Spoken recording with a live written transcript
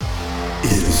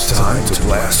It is time to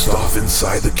blast off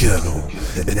inside the kennel.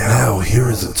 And now here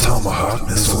is the Tomahawk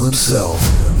Missile himself,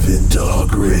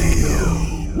 Vindog Radio.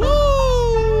 Woo!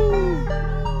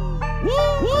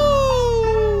 Woo! Woo!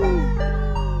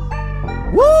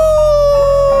 Woo!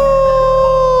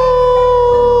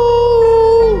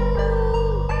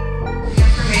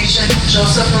 Information,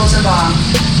 Joseph Rosenbaum.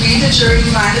 We, the jury,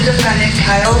 find the defendant,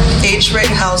 Kyle H.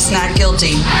 Rittenhouse, not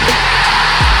guilty.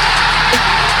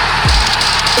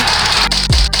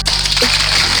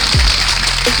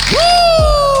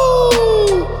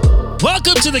 Woo!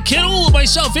 Welcome to the kennel with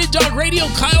myself, Vindog Radio.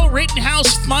 Kyle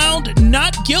Rittenhouse found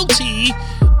not guilty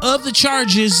of the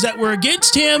charges that were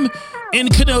against him in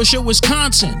Kenosha,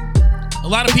 Wisconsin. A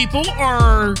lot of people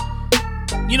are,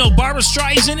 Barbra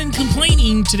Streisand and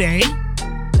complaining today.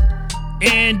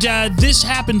 And this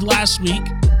happened last week.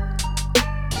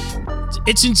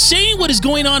 It's insane what is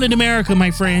going on in America, my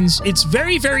friends. It's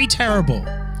very, very terrible.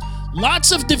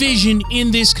 Lots of division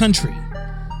in this country.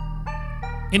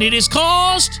 And it is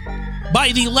caused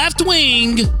by the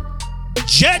left-wing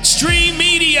Jetstream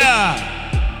media.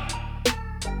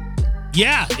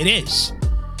 Yeah, it is.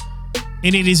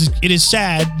 And it is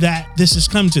sad that this has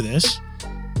come to this.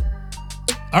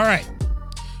 All right.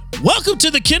 Welcome to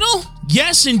the kennel.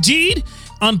 Yes, indeed.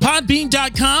 On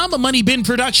podbean.com, a Money Bin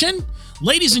production.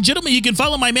 Ladies and gentlemen, you can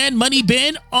follow my man Money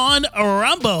Bin on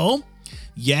Rumble.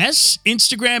 Yes,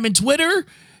 Instagram and Twitter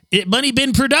at Money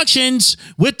Bin Productions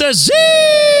with the Z.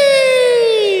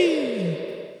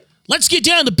 Let's get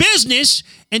down to business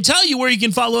and tell you where you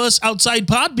can follow us outside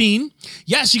Podbean.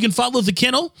 Yes, you can follow the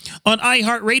kennel on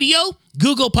iHeartRadio,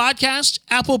 Google Podcast,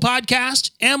 Apple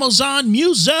Podcast, Amazon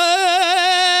Music,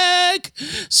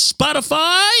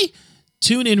 Spotify,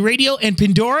 TuneIn Radio, and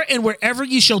Pandora, and wherever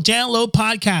you shall download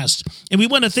podcasts. And we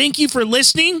want to thank you for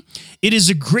listening. It is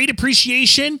a great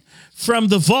appreciation from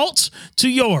the vault to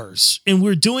yours. And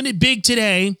we're doing it big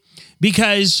today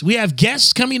because we have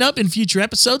guests coming up in future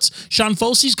episodes. Sean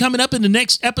Folsey's coming up in the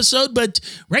next episode. But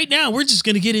right now, we're just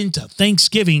going to get into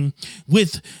Thanksgiving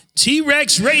with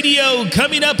TeeRexRadio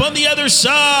coming up on the other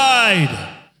side.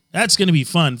 That's going to be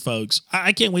fun, folks.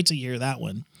 I can't wait to hear that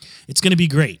one. It's going to be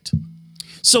great.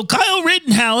 So Kyle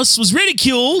Rittenhouse was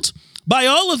ridiculed by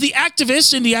all of the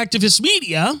activists in the activist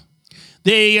media.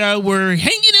 They were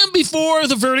hanging him before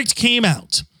the verdict came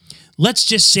out. Let's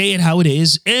just say it how it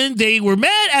is. And they were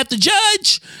mad at the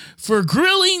judge for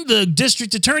grilling the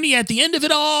district attorney at the end of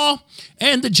it all.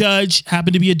 And the judge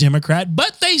happened to be a Democrat.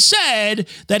 But they said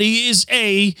that he is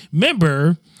a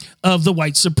member of the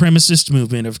white supremacist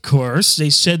movement, of course. They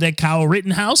said that Kyle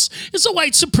Rittenhouse is a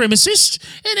white supremacist,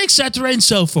 and etc. and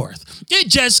so forth. It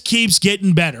just keeps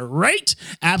getting better, right?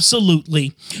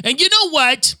 Absolutely. And you know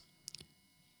what?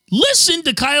 Listen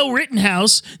to Kyle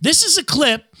Rittenhouse. This is a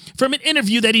clip from an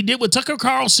interview that he did with Tucker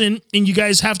Carlson, and you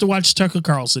guys have to watch Tucker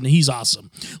Carlson. He's awesome.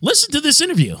 Listen to this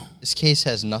interview. This case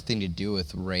has nothing to do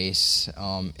with race.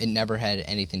 It never had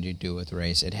anything to do with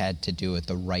race. It had to do with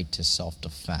the right to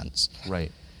self-defense.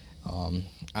 Right.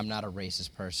 I'm not a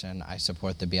racist person. I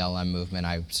support the BLM movement.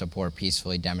 I support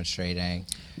peacefully demonstrating.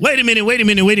 Wait a minute.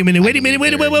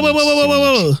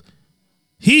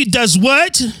 He does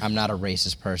what? I'm not a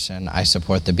racist person. I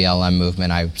support the BLM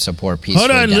movement. I support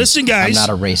peacefully. Hold on, listen, guys. I'm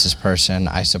not a racist person.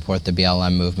 I support the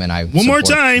BLM movement. I One more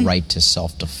time. Right to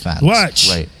self-defense. Watch.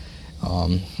 Right.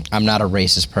 I'm not a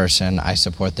racist person. I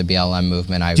support the BLM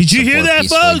movement. Did you hear that,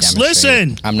 folks?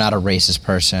 Listen. I'm not a racist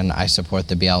person. I support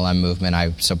the BLM movement.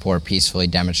 I support peacefully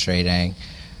demonstrating.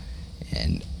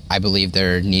 And I believe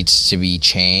there needs to be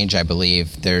change. I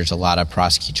believe there's a lot of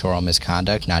prosecutorial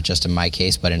misconduct, not just in my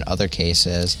case, but in other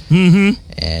cases. Mm-hmm.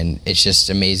 And it's just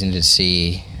amazing to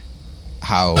see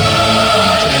how much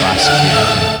a prosecutor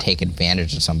can take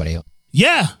advantage of somebody.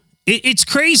 Yeah, it's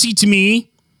crazy to me.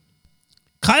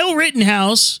 Kyle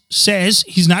Rittenhouse says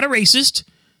he's not a racist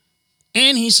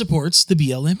and he supports the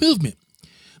BLM movement,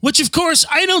 which, of course,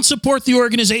 I don't support the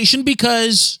organization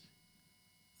because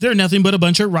they're nothing but a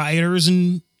bunch of rioters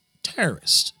and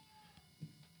terrorists.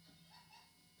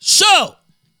 So,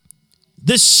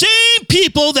 the same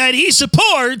people that he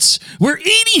supports were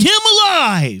eating him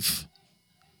alive,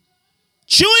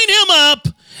 chewing him up,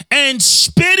 and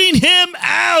spitting him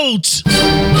out.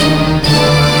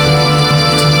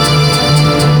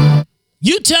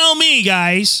 You tell me,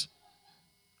 guys,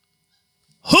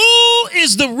 who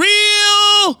is the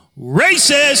real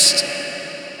racist?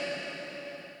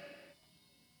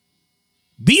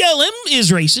 BLM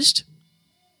is racist.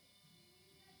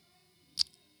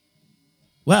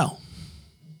 Well,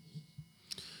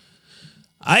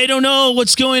 I don't know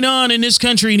what's going on in this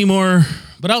country anymore,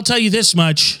 but I'll tell you this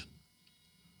much.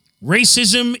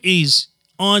 Racism is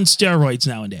on steroids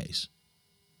nowadays.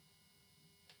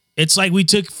 It's like we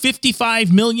took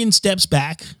 55 million steps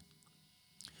back.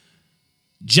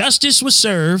 Justice was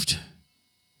served.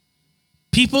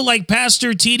 People like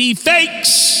Pastor TD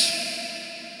Fakes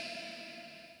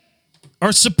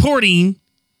are supporting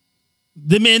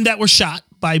the men that were shot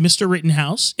by Mr.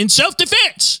 Rittenhouse in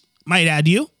self-defense, might add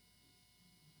you.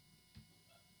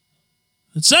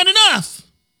 It's not enough.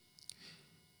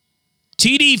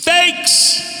 TD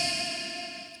Fakes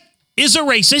is a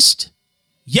racist.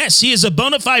 Yes, he is a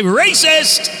bona fide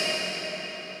racist.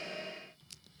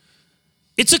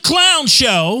 It's a clown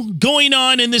show going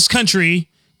on in this country,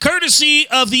 courtesy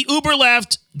of the uber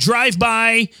left,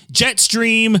 drive-by,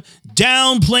 Jetstream,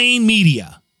 downplaying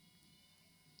media.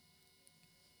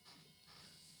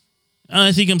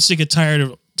 I think I'm sick and tired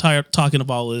of talking of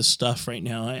all this stuff right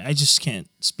now. I just can't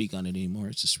speak on it anymore.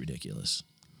 It's just ridiculous.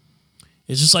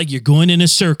 It's just like you're going in a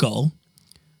circle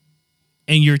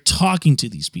and you're talking to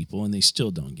these people and they still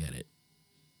don't get it.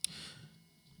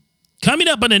 Coming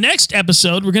up on the next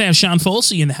episode, we're going to have Sean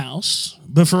Folsey in the house.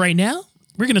 But for right now,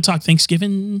 we're going to talk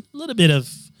Thanksgiving, a little bit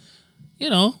of,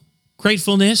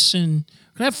 gratefulness, and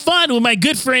we're going to have fun with my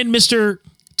good friend, Mr.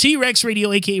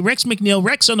 TeeRexRadio, a.k.a. Rex McNeil,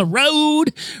 Rex on the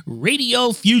Road,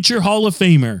 Radio Future Hall of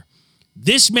Famer.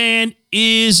 This man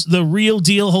is the real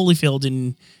deal Holyfield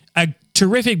and a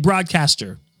terrific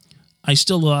broadcaster. I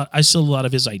still a lot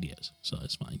of his ideas, so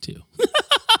that's fine too.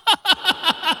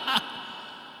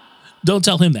 Don't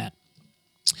tell him that.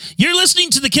 You're listening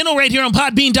to The Kennel right here on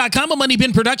Podbean.com, a Money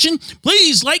Bin production.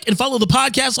 Please like and follow the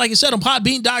podcast, like I said, on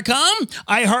Podbean.com,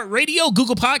 iHeartRadio,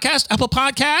 Google Podcast, Apple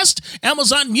Podcast,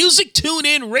 Amazon Music,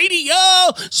 TuneIn Radio,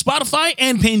 Spotify,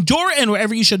 and Pandora, and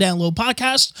wherever you should download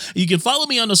podcasts. You can follow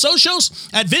me on the socials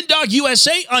at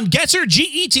VinDogUSA on Getter,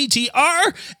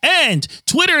 GETTR, and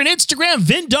Twitter and Instagram,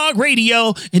 VinDog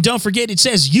Radio. And don't forget, it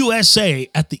says USA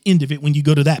at the end of it when you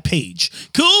go to that page.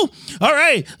 Cool? All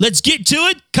right, let's get to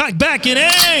it. Cock back and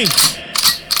aim.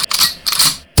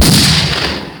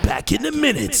 Back in a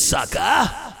minute, sucker.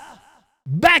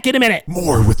 Back in a minute.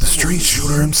 More with the street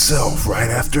shooter himself right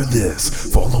after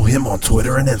this. Follow him on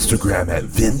Twitter and Instagram at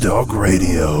VinDog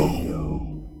Radio.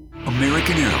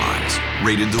 American Airlines,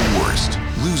 rated the worst,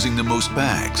 losing the most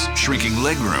bags, shrinking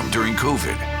legroom during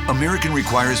COVID. American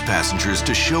requires passengers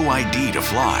to show ID to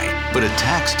fly, but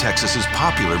attacks Texas's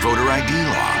popular voter ID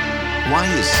law. Why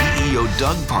is CEO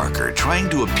Doug Parker trying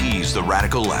to appease the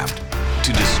radical left?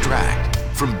 To distract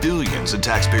from billions in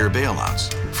taxpayer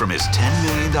bailouts, from his $10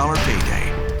 million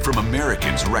payday, from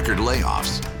Americans' record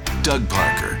layoffs. Doug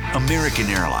Parker, American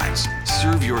Airlines.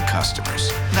 Serve your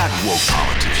customers, not woke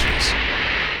politicians.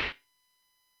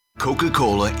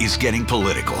 Coca-Cola is getting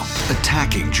political,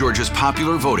 attacking Georgia's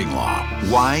popular voting law.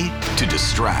 Why? To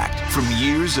distract from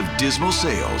years of dismal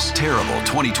sales, terrible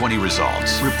 2020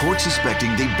 results, reports suspecting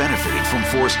they benefited from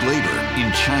forced labor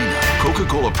in China.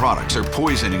 Coca-Cola products are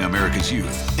poisoning America's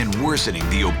youth and worsening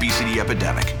the obesity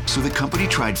epidemic. So the company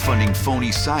tried funding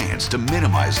phony science to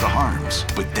minimize the harms,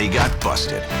 but they got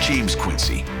busted. James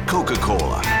Quincy,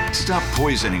 Coca-Cola. Stop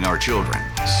poisoning our children.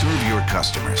 Serve your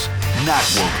customers, not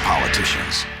woke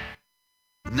politicians.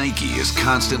 Nike is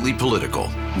constantly political.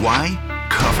 Why?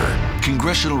 Cover.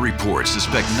 Congressional reports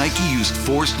suspect Nike used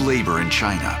forced labor in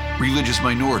China. Religious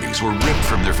minorities were ripped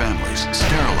from their families,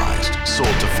 sterilized,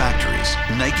 sold to factories.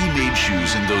 Nike made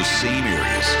shoes in those same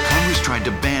areas. Congress tried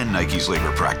to ban Nike's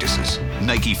labor practices.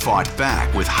 Nike fought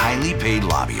back with highly paid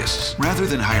lobbyists. Rather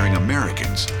than hiring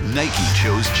Americans, Nike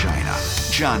chose China.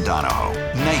 John Donahoe,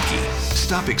 Nike.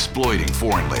 Stop exploiting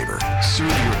foreign labor. Serve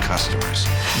your customers,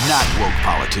 not woke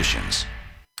politicians.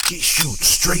 He shoots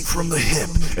straight from the hip,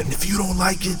 and if you don't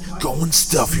like it, go and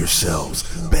stuff yourselves.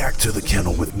 Back to the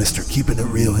kennel with Mr. Keeping It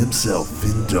Real himself,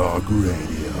 VinDog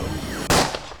Radio.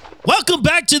 Welcome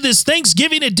back to this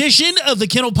Thanksgiving edition of the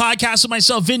Kennel Podcast with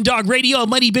myself, VinDog Radio, a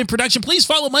Money Bin production. Please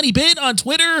follow Money Bin on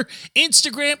Twitter,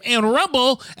 Instagram, and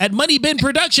Rumble at Money Bin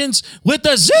Productions with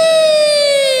a Z.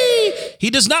 He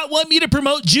does not want me to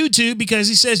promote YouTube because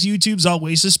he says YouTube's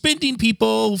always suspending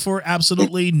people for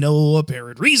absolutely no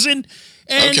apparent reason.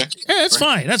 And that's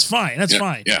fine. That's fine. That's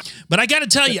fine. Yeah. But I got to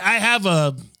tell you, I have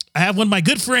one of my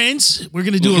good friends. We're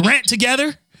going to do a rant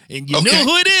together. And you know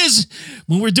who it is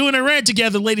when we're doing a rant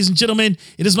together, ladies and gentlemen.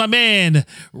 It is my man,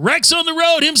 Rex on the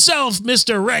Road himself,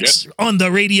 Mr. Rex on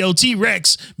the radio,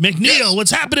 T-Rex McNeil. Yes.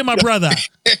 What's happening, my brother?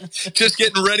 Just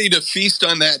getting ready to feast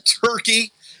on that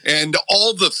turkey and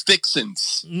all the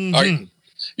fixins. Mm-hmm.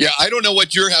 I don't know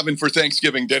what you're having for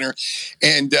Thanksgiving dinner.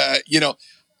 And,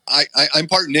 I'm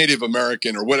part Native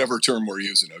American or whatever term we're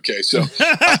using. Okay. So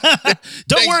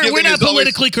don't worry. We're not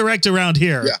politically correct around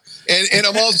here. Yeah. And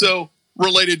I'm also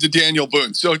related to Daniel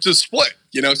Boone. So it's a split,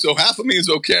 so half of me is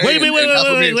okay. Wait.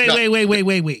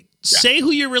 Say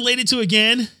who you're related to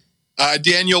again.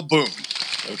 Daniel Boone.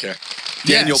 Okay.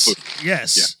 Daniel Boone.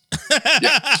 Yes.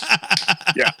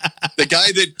 Yeah. The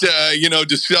guy that,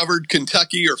 discovered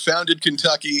Kentucky or founded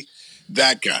Kentucky,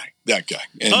 that guy.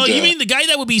 And, you mean the guy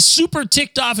that would be super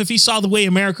ticked off if he saw the way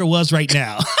America was right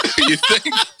now? You think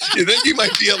he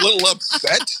might be a little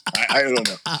upset? I don't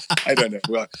know.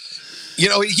 Well, he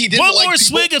didn't One like more people.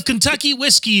 swig of Kentucky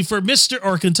whiskey for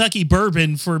or Kentucky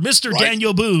bourbon for Mr. Right.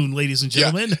 Daniel Boone, ladies and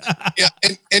gentlemen. Yeah.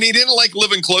 And he didn't like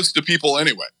living close to people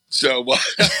anyway. So,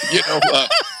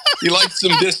 he liked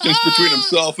some distance between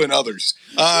himself and others.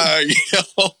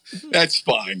 That's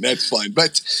fine.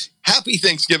 But happy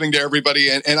Thanksgiving to everybody.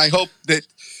 And I hope that,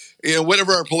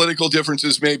 whatever our political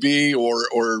differences may be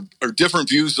or different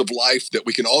views of life, that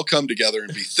we can all come together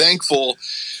and be thankful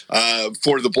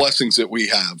for the blessings that we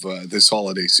have this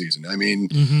holiday season. I mean,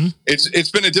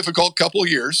 it's been a difficult couple of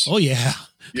years. Oh, yeah.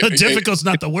 Difficult's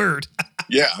not the word.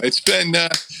 Yeah, it's been,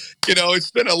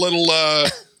 it's been a little,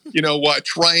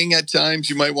 trying at times,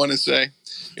 you might want to say.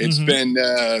 It's been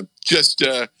just,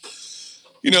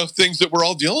 things that we're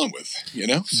all dealing with,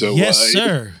 So, yes,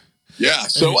 sir. Yeah.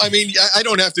 So, I mean, I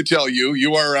don't have to tell you,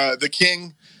 you are the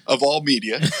king of all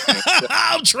media.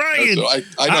 I'm trying. So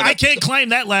I can't climb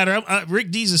that ladder.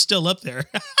 Rick Dees is still up there.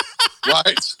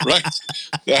 Right.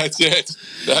 That's it.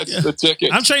 That's the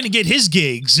ticket. I'm trying to get his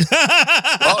gigs.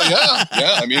 Oh, yeah.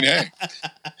 I mean, hey,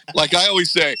 like I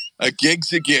always say, a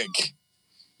gig's a gig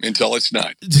until it's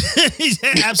not.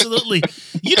 Absolutely.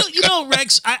 You know,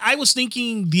 Rex, I was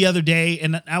thinking the other day,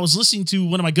 and I was listening to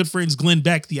one of my good friends, Glenn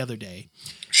Beck, the other day.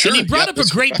 Sure. And he brought up a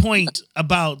great point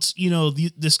about,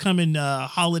 this coming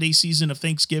holiday season of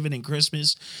Thanksgiving and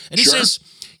Christmas. And he says,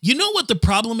 you know what the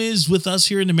problem is with us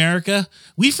here in America?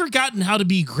 We've forgotten how to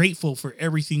be grateful for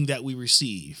everything that we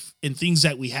receive and things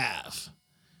that we have.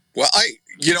 Well, I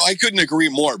couldn't agree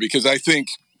more, because I think,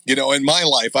 in my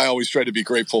life, I always try to be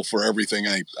grateful for everything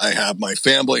I have. My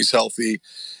family's healthy.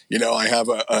 I have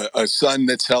a son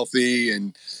that's healthy,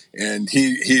 and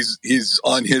he's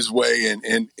on his way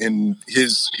in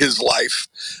his life.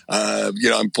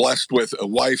 I'm blessed with a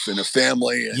wife and a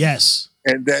family. Yes.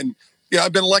 And then,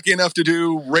 I've been lucky enough to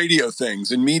do radio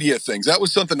things and media things. That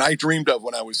was something I dreamed of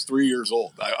when I was 3 years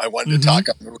old. I wanted to talk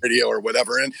on the radio or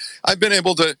whatever. And I've been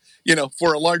able to,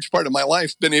 for a large part of my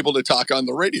life, been able to talk on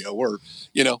the radio or,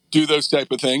 do those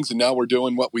type of things. And now we're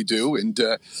doing what we do. And,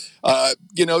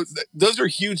 those are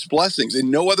huge blessings. In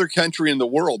no other country in the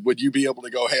world would you be able to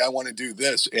go, hey, I want to do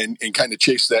this and kind of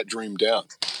chase that dream down.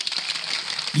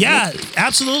 Yeah,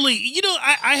 absolutely.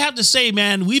 I have to say,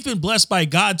 man, we've been blessed by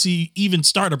God to even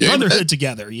start a brotherhood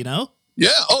together, Yeah.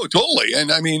 Oh, totally.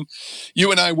 And I mean,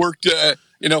 you and I worked,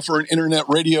 for an internet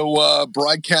radio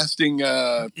broadcasting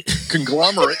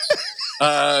conglomerate,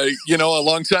 a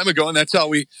long time ago. And that's how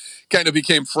we kind of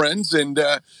became friends. And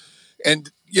I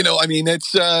mean,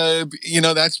 it's,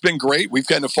 that's been great. We've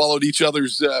kind of followed each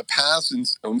other's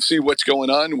paths and see what's going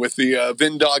on with the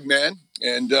Vin Dog Man.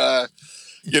 And, I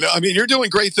mean, you're doing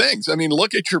great things. I mean,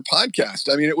 look at your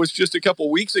podcast. I mean, it was just a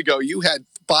couple weeks ago. You had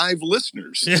 5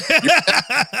 listeners. And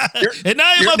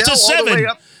now I'm up to 7.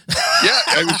 Yeah,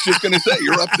 I was just going to say,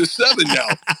 you're up to 7 now.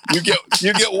 You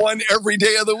get one every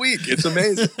day of the week. It's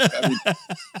amazing. I mean,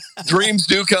 dreams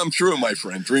do come true, my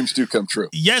friend. Dreams do come true.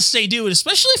 Yes, they do. And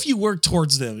especially if you work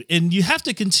towards them, and you have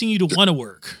to continue to want to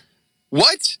work.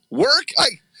 What? Work?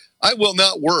 I will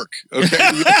not work.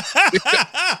 Okay.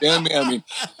 Yeah, I mean,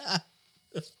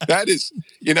 that is,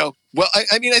 well,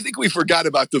 I mean, I think we forgot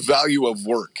about the value of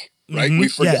work, right? We've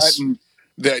forgotten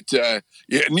that,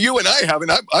 and you and I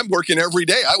haven't. I'm working every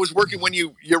day. I was working when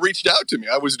you reached out to me.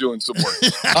 I was doing some work,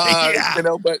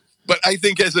 but I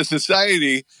think as a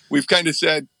society, we've kind of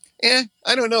said, I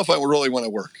don't know if I really want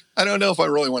to work. I don't know if I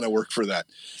really want to work for that,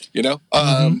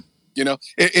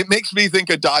 it makes me think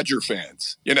of Dodger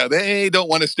fans. They don't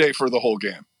want to stay for the whole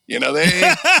game. They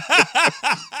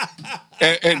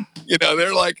and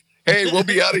they're like, hey, we'll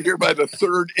be out of here by the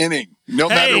 3rd inning. No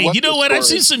matter what. You know what? I've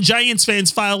seen some Giants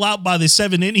fans file out by the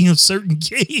 7th inning of certain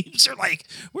games. They're like,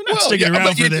 we're not sticking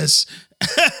around for this.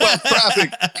 Well,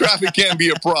 traffic can be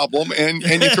a problem, and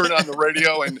you turn on the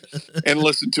radio and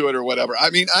listen to it or whatever. I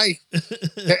mean, I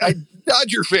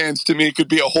Dodger fans to me could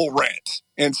be a whole rant.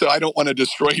 And so I don't want to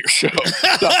destroy your show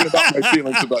talking about my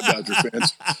feelings about Dodger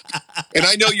fans. And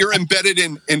I know you're embedded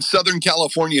in Southern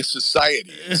California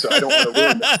society, so I don't want to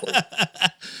ruin that for you.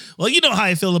 Well, you know how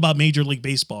I feel about Major League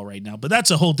Baseball right now, but that's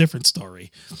a whole different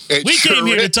story. We came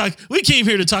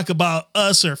here to talk about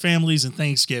us, our families, and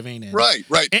Thanksgiving. And, right.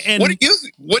 And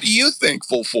what are you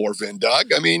thankful for, Vin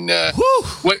Dog? I mean,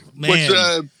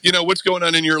 what's going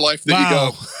on in your life that you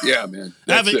go, yeah, man.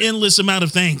 I have an endless amount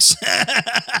of thanks.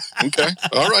 Okay.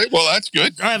 All right. Well, that's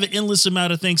good. I have an endless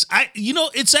amount of things.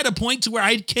 It's at a point to where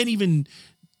I can't even,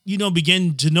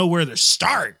 begin to know where to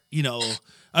start,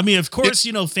 I mean, of course,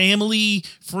 family,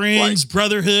 friends,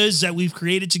 brotherhoods that we've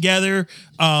created together.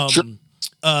 Sure.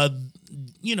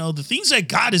 The things that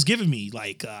God has given me,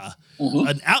 like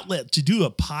an outlet to do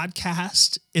a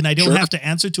podcast, and I don't have to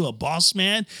answer to a boss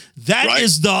man. That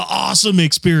is the awesome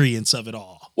experience of it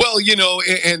all. Well,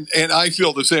 and I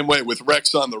feel the same way with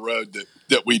Rex on the Road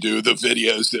that we do, the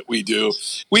videos that we do.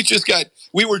 We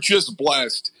were just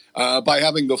blessed by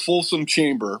having the Folsom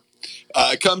Chamber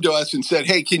come to us and said,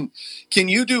 hey, can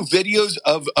you do videos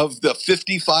of the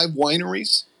 55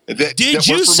 wineries? Did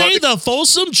you say the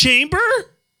Folsom Chamber?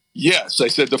 Yes, I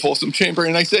said the Folsom Chamber,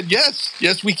 and I said,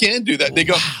 yes, we can do that. They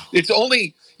go, it's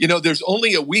only, there's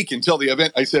only a week until the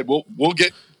event. I said, we'll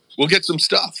get some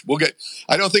stuff.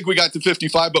 I don't think we got to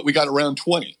 55, but we got around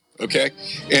 20. Okay.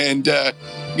 And,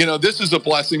 this is a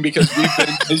blessing because we've been,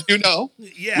 as you know,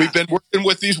 we've been working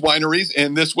with these wineries,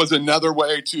 and this was another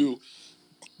way to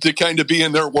kind of be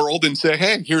in their world and say,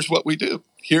 hey, here's what we do.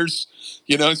 Here's,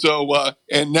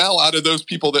 and now out of those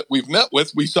people that we've met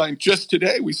with, we signed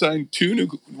 2 new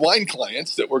wine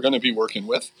clients that we're going to be working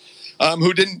with,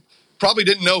 who probably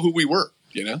didn't know who we were,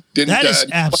 That is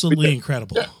absolutely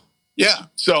incredible. Yeah.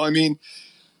 So, I mean,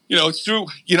 it's through,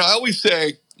 I always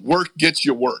say work gets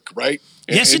you work, right?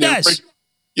 Yes, it does.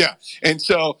 Yeah. And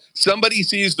so somebody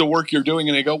sees the work you're doing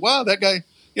and they go, wow, that guy,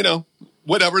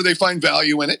 whatever, they find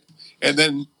value in it. And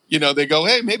then, they go,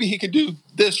 hey, maybe he could do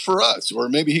this for us, or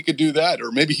maybe he could do that,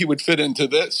 or maybe he would fit into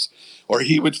this, or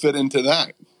he would fit into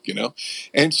that,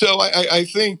 And so I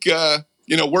think,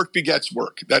 work begets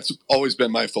work. That's always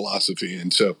been my philosophy.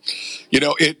 And so,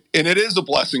 it is a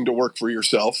blessing to work for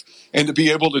yourself and to be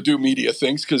able to do media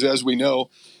things. Because as we know,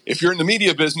 if you're in the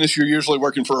media business, you're usually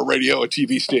working for a radio, a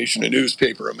TV station, a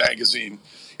newspaper, a magazine,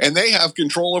 and they have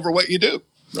control over what you do,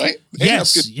 right?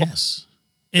 Yes.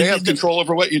 They have control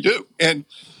over what you do. And,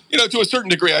 to a certain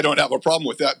degree, I don't have a problem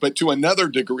with that. But to another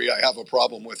degree, I have a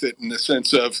problem with it in the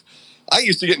sense of I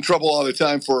used to get in trouble all the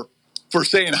time for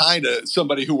saying hi to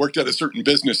somebody who worked at a certain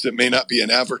business that may not be an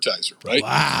advertiser, right?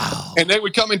 Wow. And they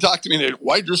would come and talk to me and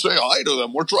why'd you say hi to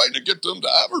them? We're trying to get them to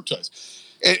advertise.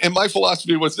 And my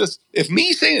philosophy was this: if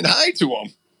me saying hi to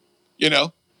them,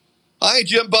 hi,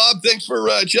 Jim Bob, thanks for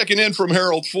checking in from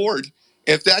Harold Ford.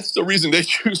 If that's the reason they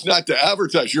choose not to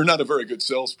advertise, you're not a very good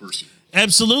salesperson.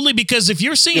 Absolutely, because if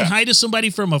you're saying hi to somebody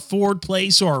from a Ford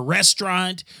place or a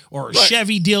restaurant or a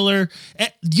Chevy dealer,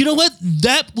 you know what?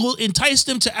 That will entice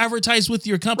them to advertise with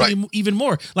your company even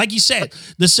more. Like you said,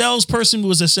 the salesperson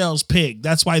was a sales pig.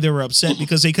 That's why they were upset,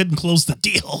 because they couldn't close the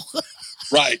deal.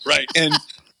 Right.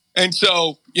 And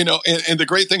so, and the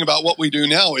great thing about what we do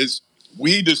now is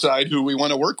we decide who we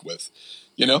want to work with.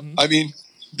 I mean,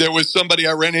 there was somebody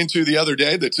I ran into the other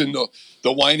day that's in the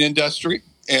wine industry,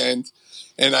 and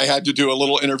I had to do a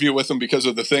little interview with him because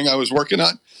of the thing I was working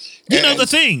on. The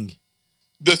thing.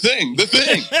 The thing.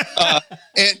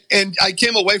 And I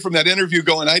came away from that interview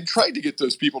going, I tried to get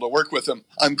those people to work with them.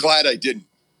 I'm glad I didn't.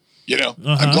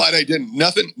 I'm glad I didn't.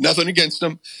 Nothing against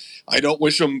them. I don't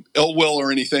wish them ill will or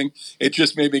anything. It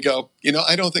just made me go,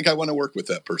 I don't think I want to work with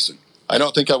that person. I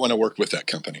don't think I want to work with that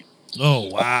company. Oh,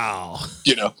 wow.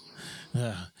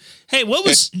 Hey,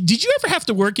 did you ever have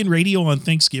to work in radio on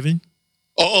Thanksgiving?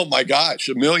 Oh my gosh,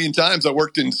 a million times. I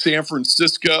worked in San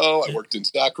Francisco. I worked in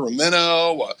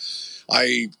Sacramento.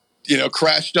 I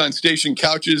crashed on station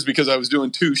couches because I was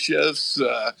doing 2 shifts.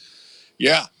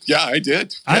 Yeah, I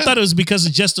did. I thought it was because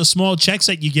of just the small checks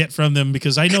that you get from them,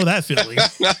 because I know that feeling.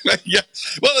 Yeah.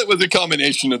 Well, it was a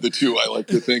combination of the two, I like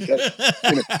to think.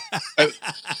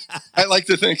 I like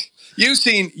to think. You've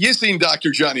seen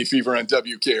Dr. Johnny Fever on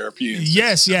WKRP.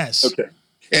 Yes. Okay.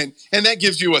 And that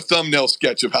gives you a thumbnail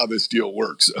sketch of how this deal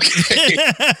works. Okay.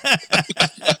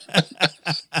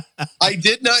 I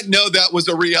did not know that was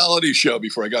a reality show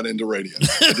before I got into radio.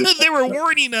 They were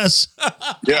warning us.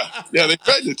 Yeah. They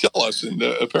tried to tell us, and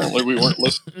apparently we weren't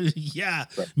listening. Yeah.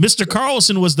 Right. Mr.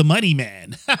 Carlson was the money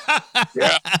man.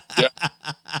 Yeah.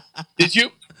 Did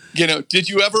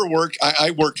you ever work?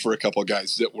 I worked for a couple of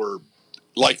guys that were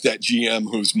like that GM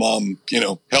whose mom,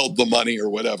 held the money or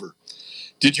whatever.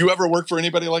 Did you ever work for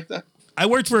anybody like that? I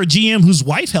worked for a GM whose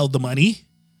wife held the money.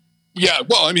 Yeah,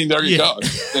 well, I mean, there you go.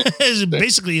 It's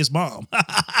basically his mom.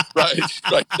 Right.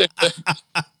 But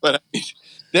I mean,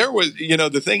 there was,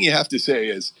 the thing you have to say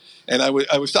is, and I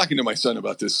was talking to my son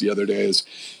about this the other day, is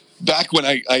back when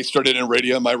I started in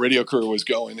radio, my radio career was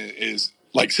going, is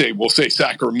like, we'll say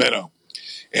Sacramento.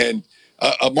 And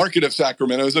a market of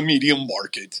Sacramento is a medium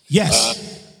market.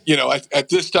 Yes. At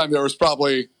this time, there was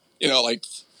probably, like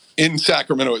in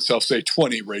Sacramento itself, say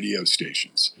 20 radio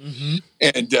stations. Mm-hmm.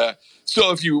 And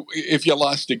so if you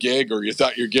lost a gig or you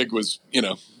thought your gig was,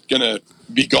 going to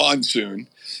be gone soon,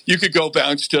 you could go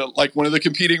bounce to like one of the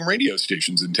competing radio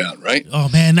stations in town, right? Oh,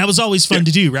 man, that was always fun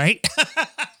to do, right?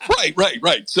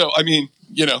 Right. So, I mean,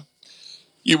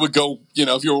 you would go,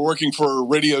 if you were working for a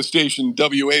radio station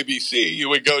WABC, you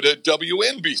would go to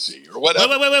WNBC or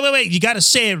whatever. Wait. You got to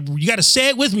say it. You got to say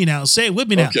it with me now. Say it with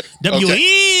me now. Okay.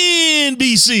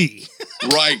 WNBC.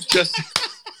 Right. Just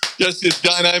as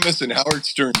Don Imus and Howard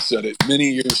Stern said it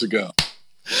many years ago.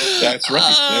 That's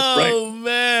right. Oh,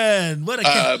 man. What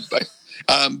a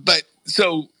but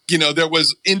so, there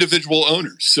was individual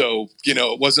owners. So,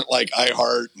 it wasn't like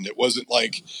iHeart and it wasn't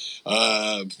like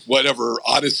whatever,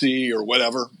 Odyssey or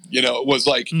whatever. It was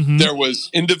like there was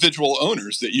individual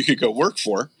owners that you could go work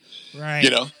for, right.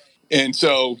 And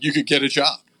so you could get a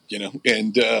job,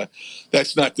 and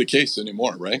that's not the case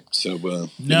anymore, right? So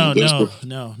no.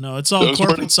 It's all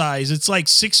corporate size. It's like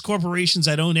 6 corporations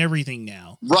that own everything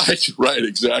now. Right,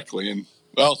 exactly. And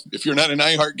well, if you're not an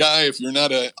iHeart guy, if you're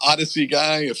not an Odyssey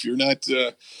guy, if you're not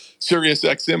Sirius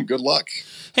XM, good luck.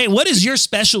 Hey, what is your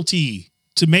specialty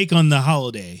to make on the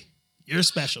holiday? Your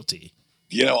specialty?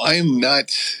 I am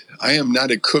not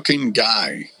a cooking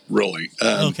guy, really.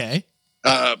 Okay.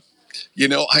 I'm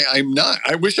not.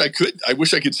 I wish I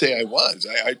could say I was.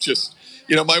 I just,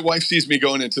 my wife sees me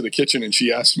going into the kitchen and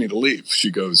she asks me to leave.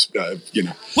 She goes, Wait.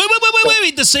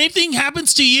 The same thing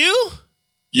happens to you?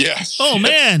 Yes. Oh, yes,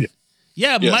 man. Yes.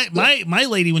 Yeah, yes, my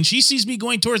lady, when she sees me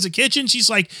going towards the kitchen, she's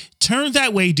like, turn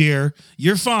that way, dear.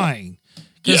 You're fine.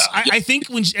 Because I think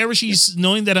whenever she's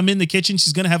knowing that I'm in the kitchen,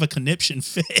 she's going to have a conniption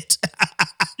fit.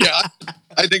 Yeah,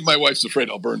 I think my wife's afraid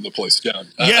I'll burn the place down.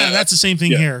 That's the same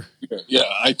thing here. Yeah,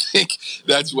 I think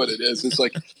that's what it is. It's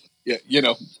like,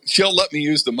 she'll let me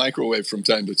use the microwave from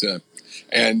time to time.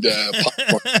 And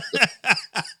popcorn.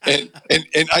 and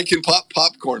I can pop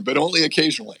popcorn, but only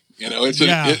occasionally. It's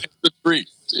a treat.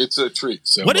 It's a treat.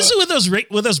 So, what is it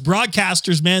with those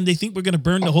broadcasters, man? They think we're going to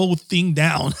burn the whole thing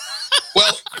down.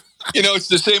 Well, it's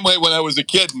the same way when I was a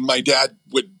kid and my dad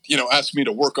would, ask me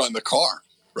to work on the car,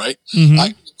 right?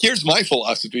 Mm-hmm. Here's my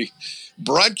philosophy.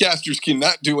 Broadcasters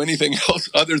cannot do anything else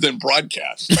other than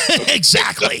broadcast. Okay?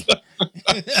 Exactly.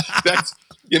 That's,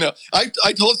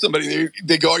 I told somebody,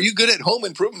 they go, are you good at home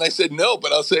improvement? I said, no,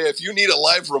 but I'll say, if you need a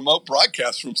live remote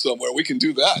broadcast from somewhere, we can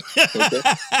do that. Okay?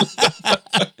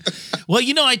 Well,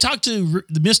 I talked to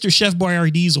the Mr. Chef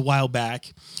Boyardee's a while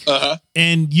back. Uh-huh.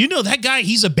 And that guy,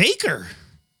 he's a baker.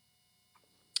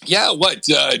 Yeah, what,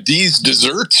 D's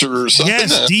Desserts or something?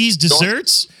 Yes, D's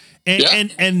Desserts.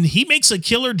 And he makes a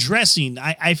killer dressing.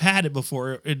 I've had it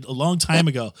before a long time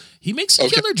ago. He makes a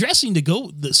killer dressing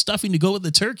the stuffing to go with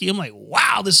the turkey. I'm like,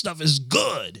 wow, this stuff is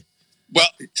good. Well,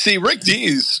 see, Rick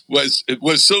Dees was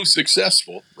so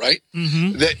successful, right?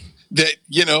 Mm-hmm. That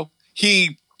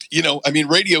he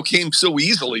radio came so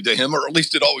easily to him, or at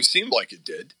least it always seemed like it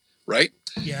did, right?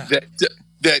 Yeah.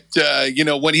 That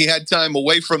when he had time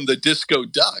away from the disco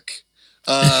duck.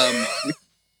 I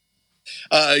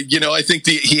think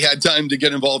he had time to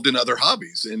get involved in other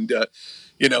hobbies. And,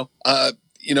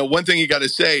 one thing you got to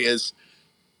say is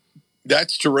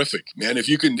that's terrific, man. If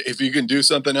you can do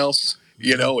something else,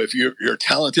 if you're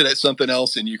talented at something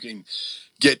else and you can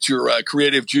get your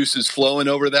creative juices flowing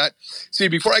over that. See,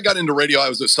 before I got into radio, I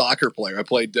was a soccer player. I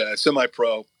played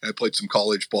semi-pro. I played some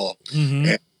college ball. Mm-hmm.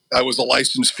 And I was a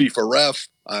licensed FIFA ref.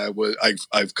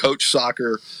 I've coached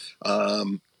soccer.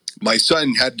 My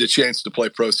son had the chance to play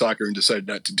pro soccer and decided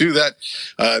not to do that.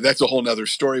 That's a whole nother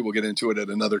story. We'll get into it at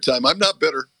another time. I'm not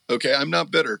bitter. Okay. I'm not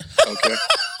bitter. Okay.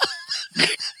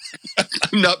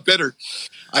 I'm not bitter.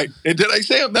 Did I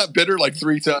say I'm not bitter like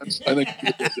 3 times? I think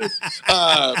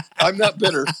I'm not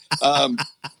bitter.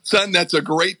 Son, that's a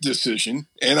great decision.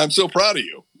 And I'm so proud of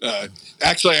you.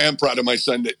 Actually, I am proud of my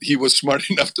son that he was smart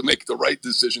enough to make the right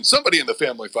decision. Somebody in the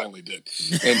family finally did.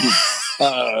 And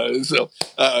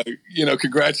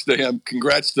congrats to him.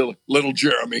 Congrats to little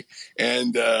Jeremy.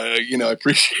 And, I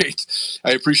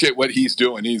appreciate what he's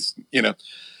doing. He's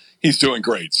doing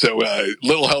great. So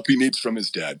little help he needs from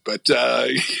his dad. But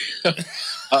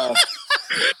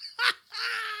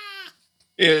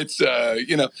it's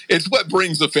what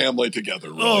brings the family together.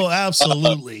 Really. Oh,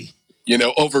 absolutely.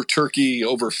 over turkey,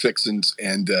 over fixins.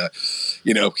 And,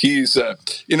 he's,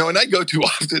 and I go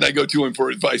to him for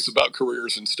advice about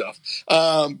careers and stuff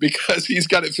because he's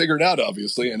got it figured out,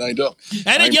 obviously, and I don't.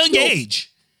 At a young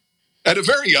age. At a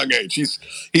very young age.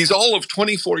 He's all of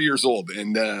 24 years old,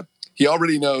 and he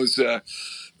already knows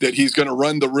that he's going to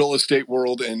run the real estate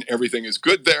world and everything is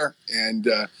good there. And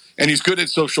he's good at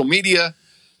social media.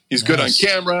 He's good on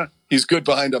camera. He's good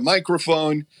behind a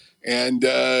microphone. And,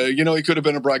 he could have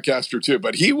been a broadcaster too,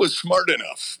 but he was smart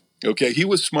enough. Okay. He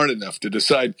was smart enough to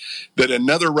decide that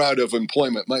another route of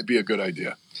employment might be a good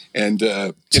idea. And,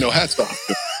 hats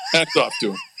off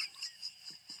to him.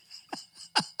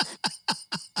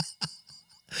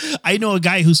 I know a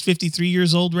guy who's 53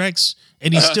 years old, Rex,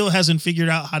 and he still hasn't figured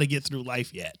out how to get through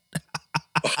life yet.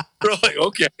 Really?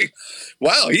 Okay.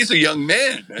 Wow, he's a young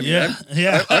man. I mean,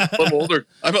 yeah. I'm a little older.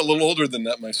 I'm a little older than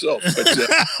that myself.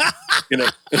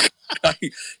 But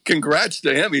congrats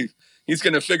to him. He's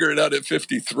going to figure it out at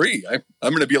 53. I'm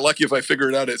going to be lucky if I figure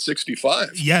it out at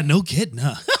 65. Yeah, no kidding,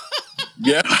 huh?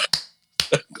 Yeah.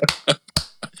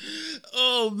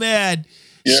 Oh man.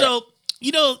 Yeah. So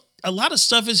a lot of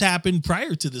stuff has happened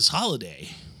prior to this holiday.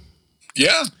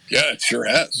 Yeah, it sure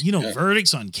has.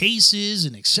 Verdicts on cases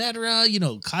and etc.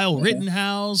 Kyle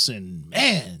Rittenhouse, and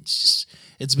man,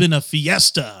 it's been a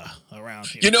fiesta around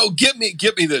here. Give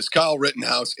me this Kyle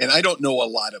Rittenhouse, and I don't know a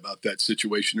lot about that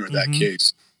situation or that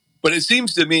case, but it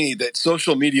seems to me that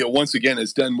social media once again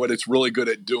has done what it's really good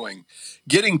at doing,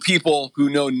 getting people who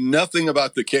know nothing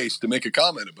about the case to make a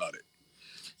comment about it.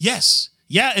 Yes,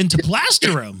 yeah, and to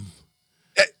plaster them.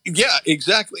 Yeah,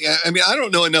 exactly. I mean, I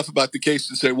don't know enough about the case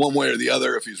to say one way or the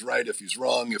other, if he's right, if he's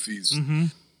wrong, if he's,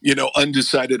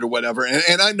 undecided or whatever.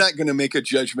 And I'm not going to make a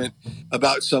judgment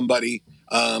about somebody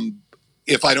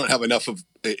if I don't have enough of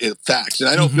facts. And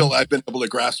I don't feel I've been able to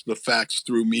grasp the facts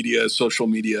through media, social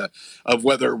media, of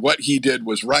whether what he did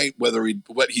was right, whether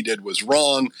what he did was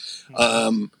wrong.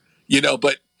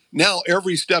 But now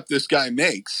every step this guy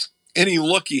makes, any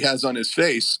look he has on his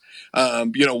face,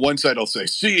 one side will say,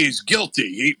 see, he's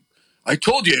guilty. I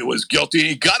told you he was guilty.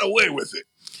 He got away with it.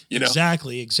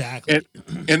 Exactly.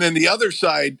 And then the other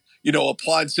side,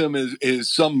 applauds him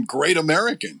as some great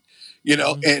American,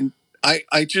 and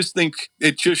I just think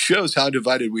it just shows how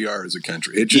divided we are as a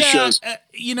country. It just shows.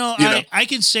 I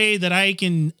can say that I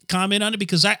can comment on it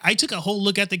because I took a whole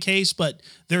look at the case, but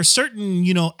there are certain,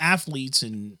 athletes,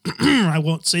 and I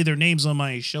won't say their names on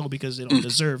my show because they don't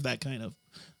deserve that kind of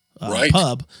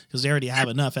pub because they already have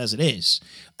enough as it is.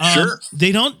 Sure.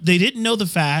 They didn't know the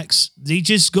facts. They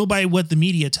just go by what the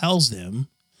media tells them.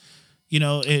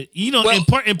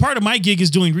 And part of my gig is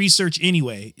doing research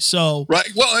anyway. So right.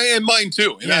 Well, and mine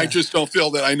too. And I just don't feel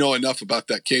that I know enough about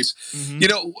that case.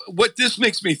 What this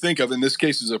makes me think of, and this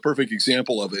case is a perfect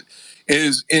example of it,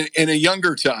 is in a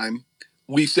younger time,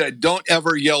 we said, don't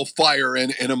ever yell fire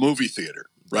in a movie theater,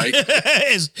 right?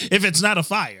 If it's not a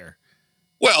fire.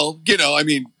 Well,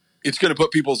 it's going to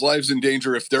put people's lives in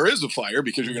danger if there is a fire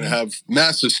because you're going to have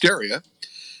mass hysteria.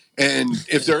 And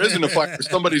if there isn't a fire,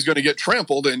 somebody's going to get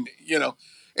trampled. And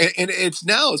it's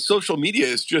now social media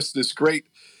is just this great,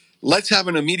 let's have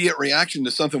an immediate reaction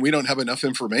to something we don't have enough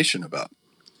information about.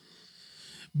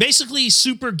 Basically,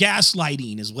 super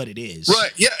gaslighting is what it is.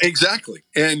 Right. Yeah, exactly.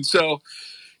 And so,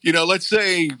 let's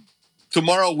say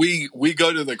tomorrow we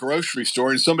go to the grocery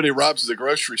store and somebody robs the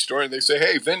grocery store and they say,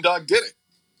 hey, Vindog did it.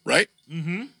 Right.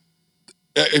 Mm-hmm.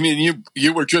 I mean,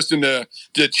 you were just in the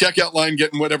checkout line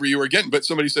getting whatever you were getting, but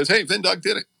somebody says, hey, Vindog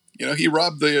did it. He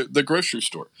robbed the grocery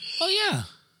store. Oh, yeah.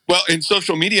 Well, in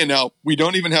social media now, we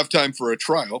don't even have time for a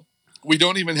trial. We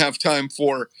don't even have time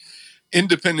for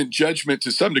independent judgment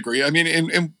to some degree. I mean,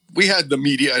 and we had the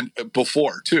media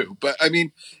before too, but I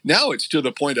mean, now it's to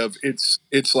the point of it's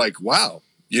like, wow,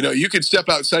 you could step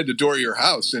outside the door of your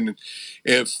house, and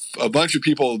if a bunch of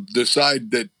people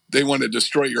decide that they want to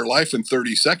destroy your life in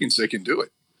 30 seconds, they can do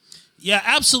it. Yeah,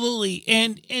 absolutely.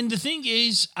 And the thing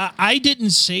is, I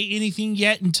didn't say anything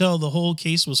yet until the whole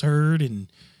case was heard and,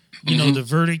 the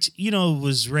verdict,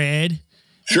 was read.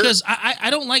 Sure. Because I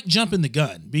don't like jumping the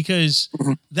gun because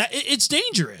it's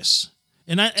dangerous.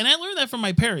 And I learned that from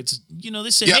my parents. They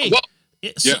say,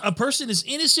 a person is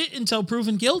innocent until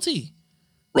proven guilty.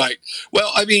 Right.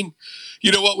 Well, I mean,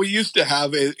 what we used to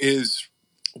have is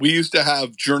we used to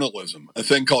have journalism, a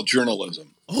thing called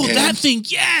journalism. Oh, that thing.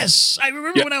 Yes. I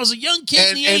remember when I was a young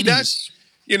kid in the 80s.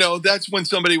 And that's when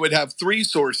somebody would have three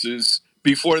sources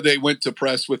before they went to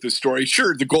press with the story.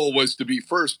 Sure, the goal was to be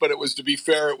first, but it was to be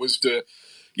fair. It was to,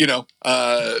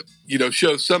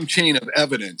 show some chain of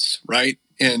evidence. Right.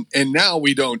 And now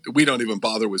we don't even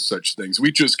bother with such things.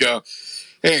 We just go,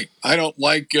 hey, I don't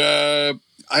like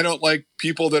I don't like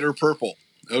people that are purple.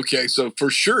 Okay, so for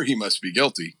sure he must be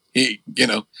guilty. He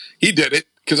did it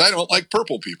because I don't like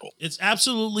purple people. It's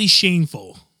absolutely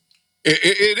shameful.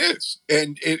 It is.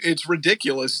 And it's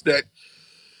ridiculous that,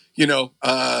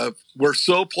 we're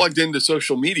so plugged into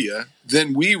social media,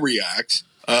 then we react,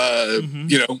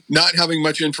 not having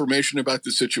much information about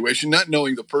the situation, not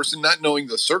knowing the person, not knowing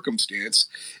the circumstance,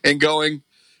 and going,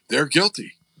 they're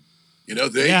guilty.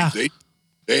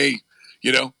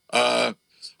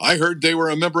 I heard they were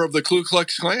a member of the Ku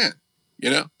Klux Klan,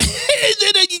 And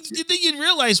then you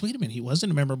realize, wait a minute, he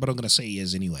wasn't a member, but I'm going to say he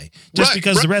is anyway. Just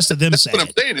because the rest of them say it. That's what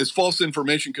I'm saying is false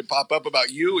information could pop up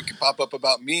about you. It could pop up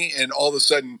about me. And all of a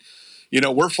sudden,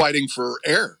 we're fighting for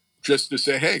air just to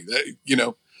say, hey,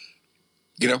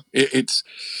 it's,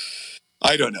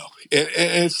 I don't know.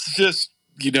 It's just,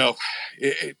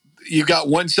 you've got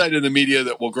one side of the media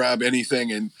that will grab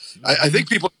anything. And I think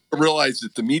people realize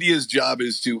that the media's job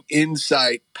is to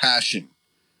incite passion.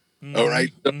 All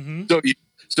right.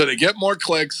 So they get more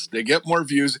clicks, they get more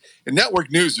views, and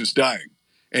network news is dying.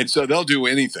 And so they'll do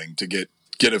anything to get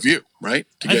a view, right?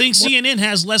 I think CNN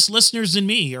has less listeners than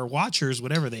me, or watchers,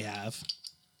 whatever they have.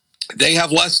 They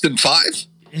have less than 5?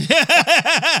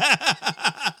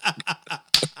 I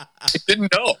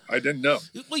didn't know.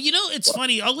 Well, it's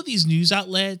funny. All of these news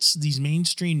outlets, these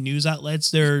mainstream news outlets,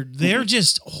 they're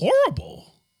just horrible.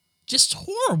 Just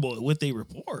horrible at what they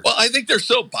report. Well, I think they're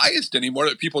so biased anymore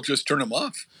that people just turn them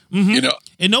off. And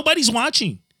nobody's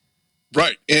watching.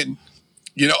 Right. And,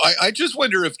 I just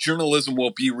wonder if journalism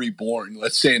will be reborn,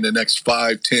 let's say in the next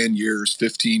 5, 10 years,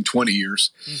 15, 20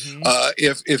 years,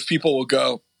 if people will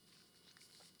go,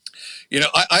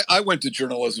 I went to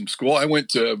journalism school. I went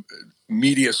to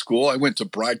media school. I went to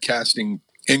broadcasting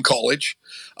in college.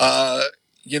 I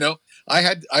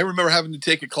remember having to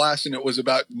take a class, and it was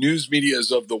about news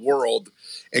medias of the world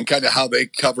and kind of how they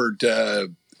covered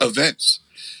events.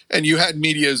 And you had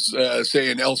medias, say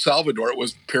in El Salvador, it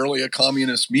was purely a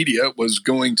communist media. It was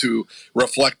going to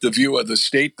reflect the view of the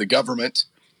state, the government.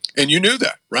 And you knew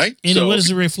that, right? And it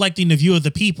wasn't reflecting the view of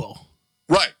the people.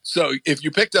 Right. So if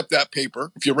you picked up that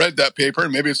paper, if you read that paper,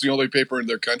 and maybe it's the only paper in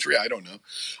their country, I don't know,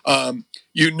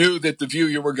 you knew that the view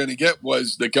you were going to get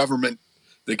was the government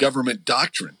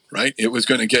doctrine, right? It was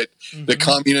going to get the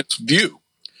communist view.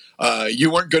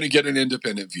 You weren't going to get an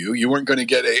independent view. You weren't going to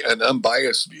get an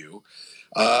unbiased view.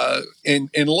 And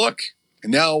look,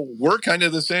 now we're kind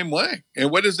of the same way.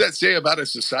 And what does that say about a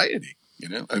society?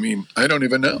 I mean, I don't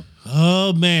even know.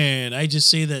 Oh, man. I just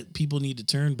say that people need to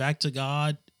turn back to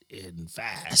God and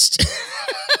fast.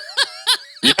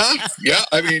 Yeah.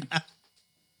 I mean,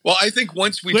 well, I think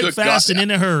once we took fast God and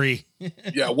in a hurry.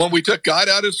 When we took God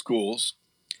out of schools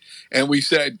and we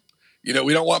said, we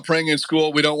don't want praying in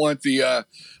school. We don't want the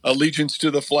allegiance to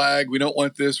the flag. We don't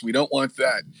want this. We don't want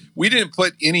that. We didn't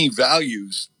put any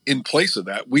values in place of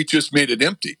that. We just made it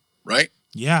empty, right?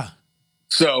 Yeah.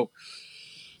 So,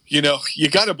 you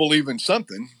got to believe in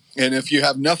something. And if you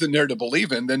have nothing there to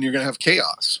believe in, then you're going to have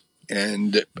chaos.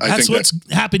 And I think what's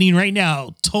happening right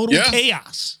now. Total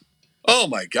chaos. Oh,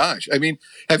 my gosh. I mean,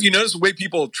 have you noticed the way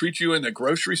people treat you in the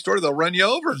grocery store? They'll run you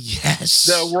over. Yes.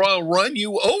 They'll run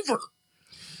you over.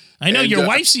 I know your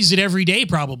wife sees it every day,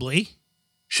 probably.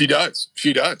 She does.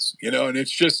 And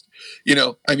it's just,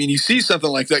 I mean, you see something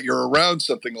like that, you're around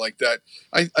something like that.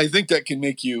 I think that can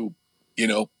make you,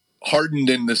 hardened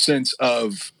in the sense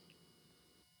of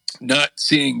not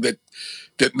seeing that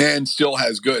man still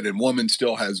has good and woman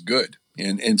still has good.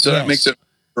 And so that makes it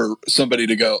for somebody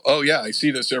to go, oh yeah, I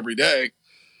see this every day.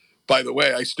 By the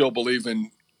way, I still believe in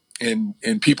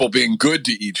people being good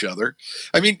to each other.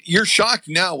 I mean, you're shocked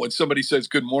now when somebody says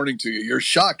good morning to you. You're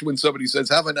shocked when somebody says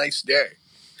have a nice day.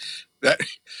 That,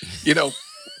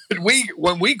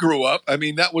 when we grew up, I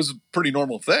mean, that was a pretty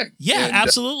normal thing. Yeah, and,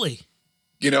 absolutely.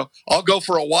 I'll go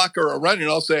for a walk or a run and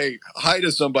I'll say hi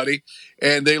to somebody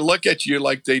and they look at you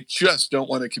like they just don't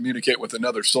want to communicate with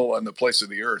another soul on the place of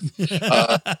the earth.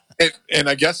 And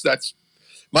I guess that's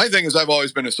my thing is I've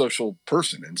always been a social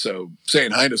person. And so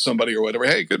saying hi to somebody or whatever,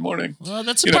 hey, good morning. Well,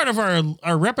 that's a part of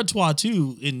our repertoire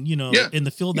too in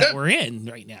the field that we're in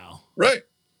right now. Right.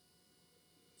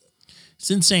 It's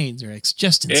insane, Rex.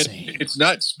 Just insane. It's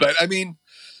nuts. But I mean,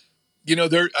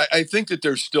 I think that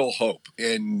there's still hope.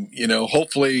 And,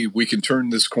 hopefully we can turn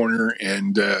this corner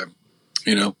and,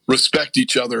 respect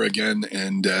each other again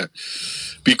and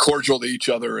be cordial to each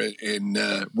other and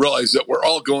realize that we're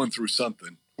all going through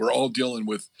something. We're all dealing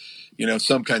with,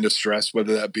 some kind of stress,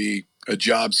 whether that be a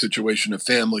job situation, a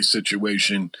family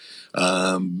situation,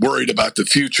 worried about the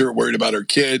future, worried about our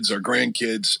kids, our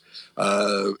grandkids,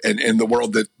 and the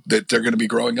world that they're going to be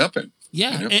growing up in.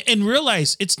 Yeah. You know? And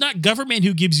realize it's not government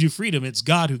who gives you freedom. It's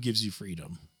God who gives you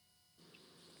freedom.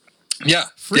 Yeah.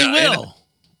 Free yeah. will.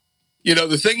 And,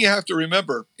 the thing you have to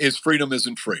remember is freedom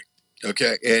isn't free.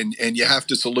 Okay. And you have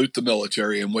to salute the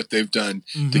military and what they've done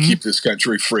to keep this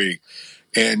country free.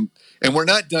 And we're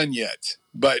not done yet,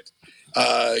 but,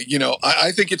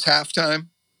 I think it's halftime.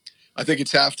 I think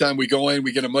it's halftime. We go in,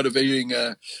 we get a motivating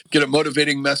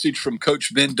message from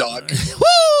Coach Vin Dog.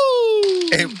 Woo!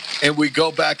 And we go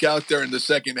back out there in the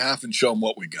second half and show them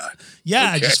what we got.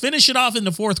 Yeah, Okay. just finish it off in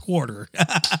the fourth quarter.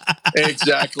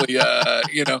 Exactly.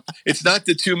 It's not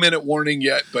the 2-minute warning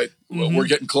yet, but we're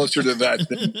getting closer to that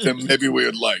than maybe we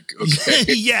would like.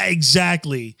 Okay. Yeah,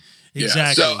 exactly.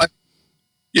 Exactly. Yeah.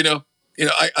 So,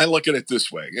 I look at it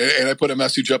this way, and I put a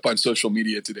message up on social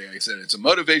media today. I said, it's a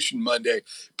Motivation Monday.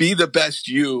 Be the best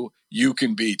you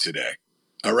can be today.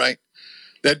 All right.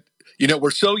 That,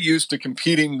 we're so used to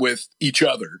competing with each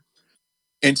other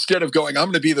instead of going, I'm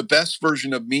going to be the best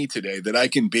version of me today that I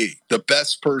can be, the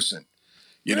best person.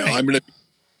 Right. I'm going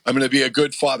to be a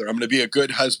good father. I'm going to be a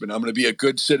good husband. I'm going to be a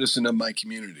good citizen of my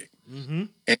community.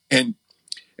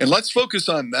 And let's focus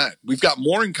on that. We've got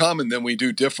more in common than we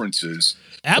do differences.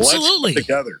 Absolutely. Let's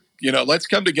come together. Let's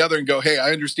come together and go, hey,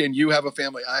 I understand you have a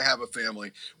family. I have a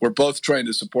family. We're both trying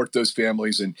to support those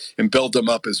families and build them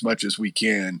up as much as we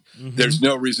can. There's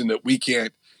no reason that we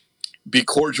can't be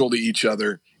cordial to each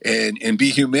other and be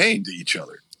humane to each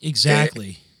other.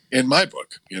 Exactly. In my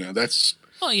book, that's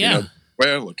the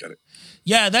way I look at it.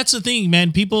 Yeah, that's the thing,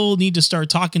 man. People need to start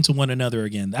talking to one another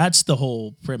again. That's the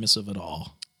whole premise of it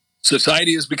all.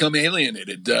 Society has become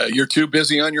alienated. You're too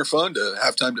busy on your phone to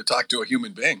have time to talk to a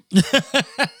human being.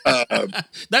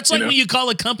 That's like when you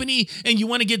call a company and you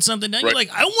want to get something done. Right. You're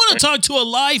like, I want to talk to a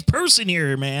live person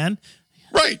here, man.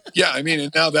 Right. Yeah. I mean,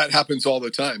 and now that happens all the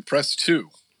time. Press 2,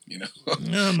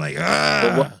 I'm like,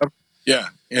 yeah.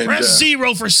 And, press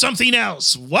 0 for something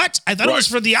else. What? I thought it was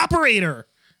for the operator.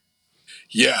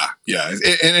 Yeah. Yeah.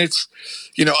 And it's,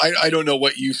 I don't know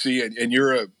what you see, and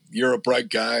you're a bright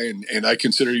guy, and I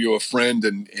consider you a friend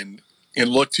and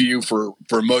look to you for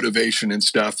motivation and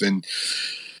stuff. And,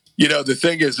 the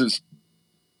thing is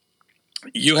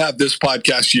you have this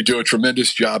podcast you do a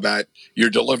tremendous job at. You're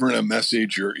delivering a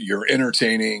message. You're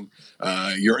entertaining.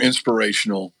 You're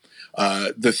inspirational.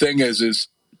 The thing is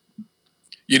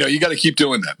you got to keep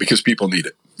doing that because people need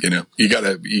it.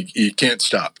 You can't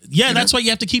stop. Yeah. That's why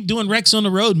you have to keep doing Rex on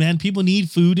the road, man. People need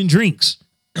food and drinks.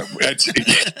 That's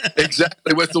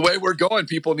exactly with the way we're going.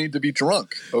 People need to be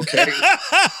drunk. Okay.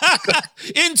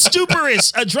 In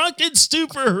stuporous, a drunken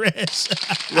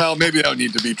stuporous. Well, maybe they don't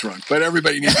need to be drunk, but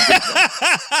everybody needs to be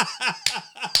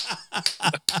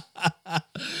drunk.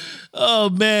 Oh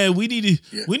man, we need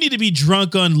to be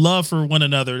drunk on love for one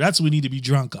another. That's what we need to be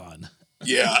drunk on.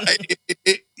 Yeah.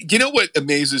 You know what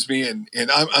amazes me, and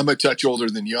I'm a touch older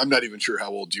than you. I'm not even sure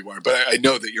how old you are, but I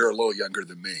know that you're a little younger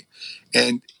than me.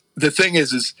 And the thing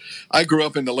is I grew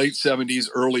up in the late 70s,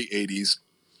 early 80s.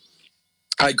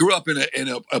 I grew up in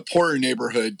a poorer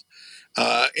neighborhood,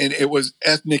 and it was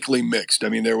ethnically mixed. I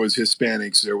mean, there was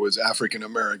Hispanics, there was African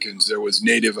Americans, there was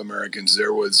Native Americans,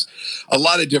 there was a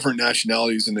lot of different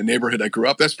nationalities in the neighborhood I grew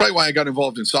up. That's probably why I got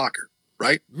involved in soccer,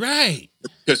 right? Right.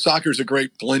 Because soccer is a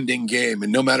great blending game,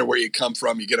 and no matter where you come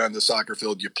from, you get on the soccer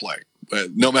field, you play.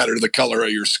 But no matter the color of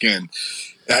your skin,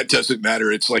 that doesn't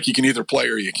matter. It's like you can either play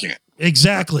or you can't.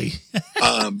 Exactly.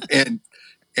 And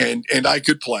I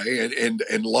could play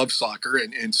and love soccer.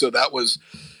 And so that was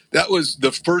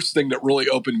the first thing that really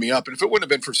opened me up. And if it wouldn't have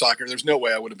been for soccer, there's no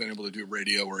way I would have been able to do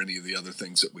radio or any of the other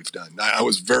things that we've done. I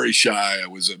was very shy. I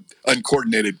was an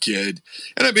uncoordinated kid,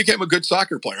 and I became a good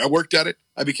soccer player. I worked at it.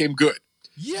 I became good.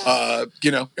 Yeah.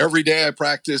 Every day I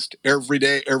practiced every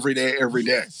day.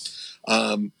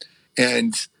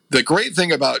 And the great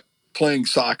thing about playing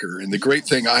soccer, and the great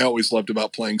thing I always loved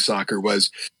about playing soccer, was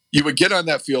you would get on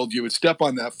that field, you would step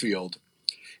on that field,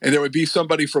 and there would be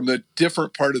somebody from a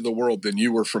different part of the world than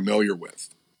you were familiar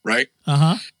with, right?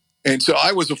 Uh-huh. And so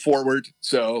I was a forward,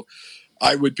 so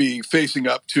I would be facing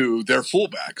up to their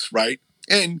fullbacks, right?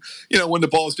 And, when the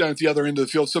ball's down at the other end of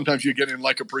the field, sometimes you get in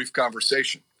like a brief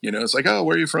conversation. It's like, oh,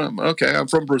 where are you from? Okay, I'm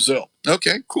from Brazil.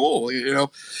 Okay, cool.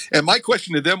 And my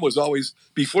question to them was always,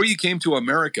 before you came to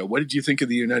America, what did you think of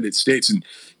the United States? And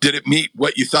did it meet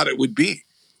what you thought it would be?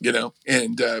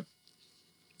 And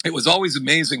it was always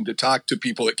amazing to talk to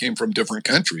people that came from different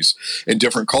countries and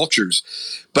different cultures,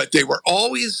 but they were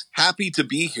always happy to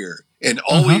be here and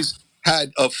always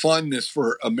had a fondness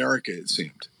for America, it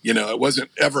seemed. It wasn't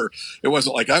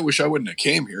like, I wish I wouldn't have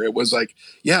came here. It was like,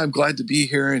 yeah, I'm glad to be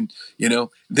here. And,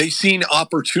 they seen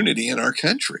opportunity in our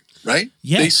country, right?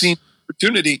 Yes.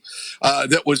 opportunity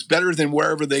that was better than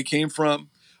wherever they came from.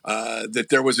 That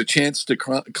there was a chance to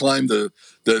climb the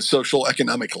social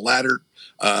economic ladder,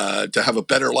 to have a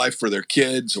better life for their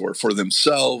kids or for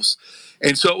themselves.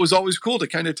 And so it was always cool to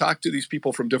kind of talk to these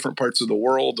people from different parts of the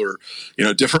world, or,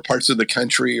 different parts of the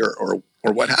country, or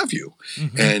what have you.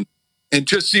 Mm-hmm. And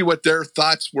just see what their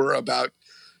thoughts were about,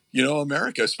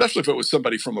 America, especially if it was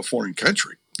somebody from a foreign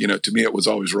country. To me, it was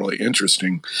always really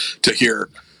interesting to hear,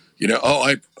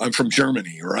 I'm from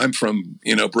Germany, or I'm from,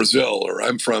 Brazil, or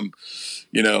I'm from,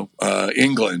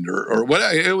 England, or what.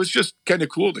 It was just kind of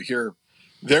cool to hear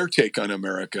their take on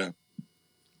America.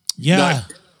 Yeah.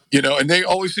 And they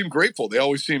always seemed grateful. They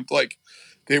always seemed like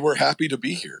they were happy to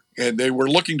be here, and they were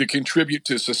looking to contribute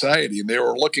to society, and they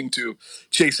were looking to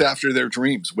chase after their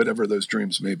dreams, whatever those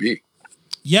dreams may be.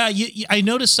 Yeah. I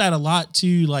noticed that a lot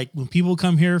too. Like when people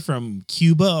come here from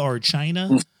Cuba or China,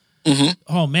 mm-hmm.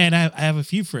 Oh man, I have a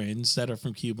few friends that are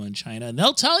from Cuba and China, and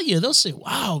they'll say,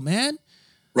 wow, man,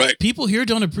 right. People here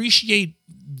don't appreciate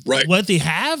what they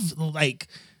have. Like,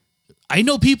 I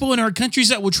know people in our countries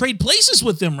that will trade places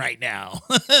with them right now.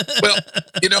 Well,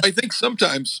 I think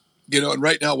sometimes, and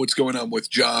right now what's going on with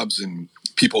jobs and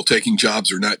people taking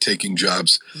jobs or not taking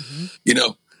jobs,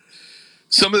 mm-hmm.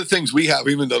 Some of the things we have,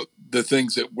 even the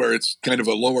things that where it's kind of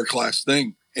a lower class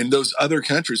thing in those other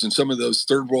countries, in some of those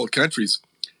third world countries,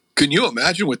 can you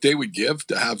imagine what they would give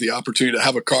to have the opportunity to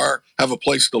have a car, have a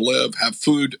place to live, have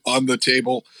food on the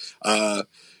table,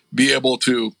 be able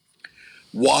to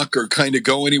walk or kind of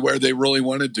go anywhere they really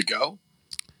wanted to go?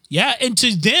 Yeah, and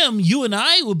to them, you and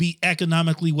I will be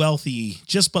economically wealthy.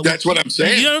 That's what I'm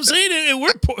saying. You know what I'm saying? And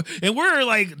we're poor, and we're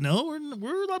like, no,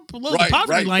 we're below the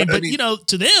poverty line. But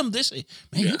to them, they say,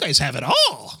 man, you guys have it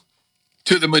all.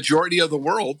 To the majority of the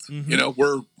world,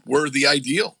 mm-hmm. We're the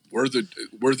ideal. We're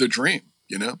the dream.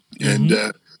 Mm-hmm. And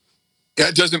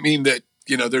that doesn't mean that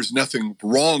there's nothing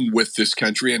wrong with this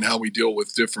country and how we deal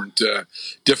with different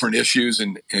issues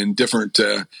and different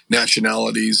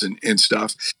nationalities and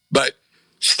stuff. But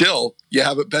still, you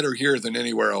have it better here than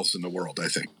anywhere else in the world, I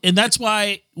think. And that's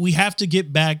why we have to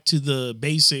get back to the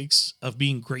basics of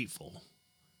being grateful.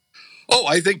 Oh,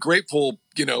 I think grateful,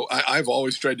 I've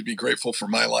always tried to be grateful for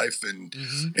my life and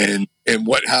mm-hmm. and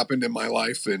what happened in my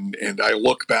life. And I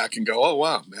look back and go, oh,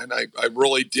 wow, man, I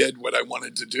really did what I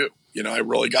wanted to do. I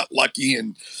really got lucky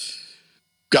and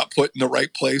got put in the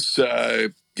right place.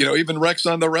 Even Rex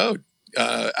on the Road,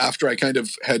 after I kind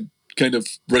of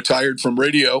retired from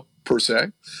radio per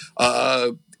se,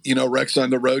 Rex on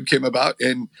the Road came about,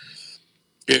 and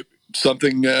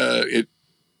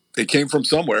it came from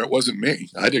somewhere. It wasn't me.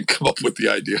 I didn't come up with the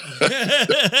idea.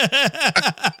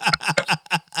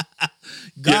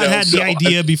 God had the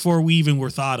idea before we even were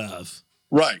thought of.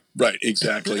 Right,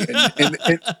 exactly.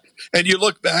 And you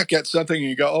look back at something and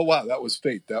you go, oh, wow, that was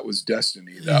fate. That was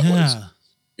destiny. That was,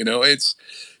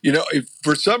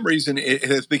 for some reason it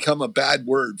has become a bad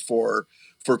word for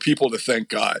people to thank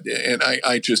God. And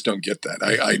I just don't get that.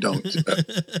 I don't,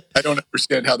 I don't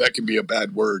understand how that can be a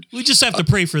bad word. We just have to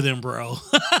pray for them, bro.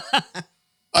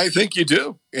 I think you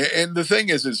do. And the thing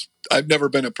is I've never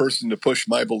been a person to push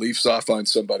my beliefs off on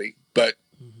somebody, but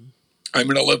mm-hmm. I'm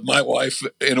going to live my life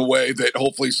in a way that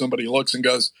hopefully somebody looks and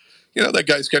goes, that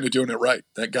guy's kind of doing it right.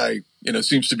 That guy,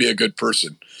 seems to be a good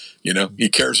person. Mm-hmm. He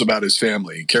cares about his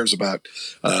family. He cares about,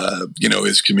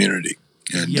 his community.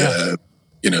 And,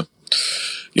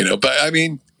 but I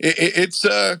mean,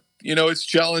 it's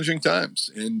challenging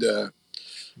times, and,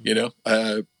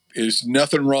 there's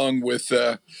nothing wrong with,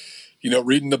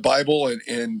 reading the Bible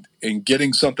and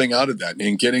getting something out of that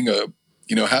and getting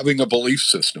having a belief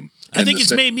system. I think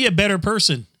it's made me a better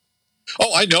person.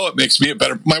 Oh, I know it makes me a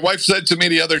better. My wife said to me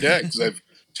the other day, because I've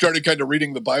started kind of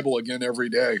reading the Bible again every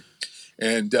day.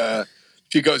 And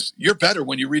she goes, "You're better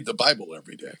when you read the Bible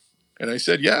every day." And I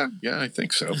said, yeah, I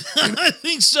think so. I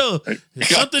think so. There's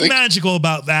something magical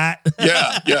about that.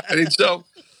 Yeah. And so,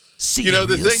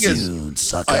 the thing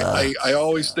is, I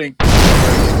always think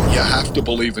you have to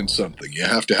believe in something. You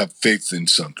have to have faith in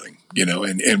something,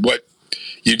 and what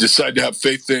you decide to have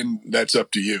faith in, that's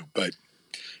up to you. But,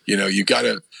 you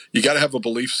gotta have a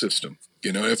belief system.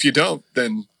 If you don't,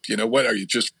 then, what are you,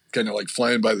 just kind of like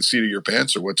flying by the seat of your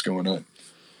pants, or what's going on?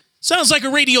 Sounds like a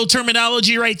radio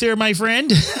terminology right there, my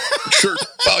friend. Sure.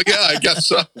 Well, yeah, I guess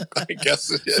so. I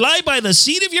guess it is. Fly by the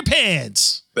seat of your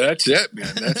pants. That's it,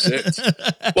 man. That's it.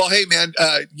 Well, hey, man,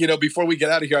 before we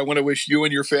get out of here, I want to wish you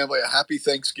and your family a happy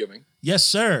Thanksgiving. Yes,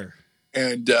 sir.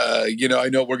 And, I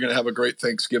know we're going to have a great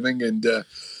Thanksgiving, and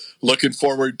looking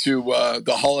forward to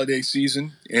the holiday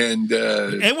season. And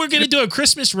we're going to do a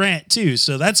Christmas rant, too.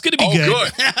 So that's going to be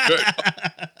good. Good.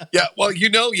 Yeah, well, you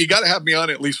got to have me on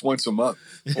at least once a month.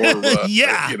 Or,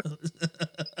 yeah.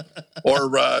 Or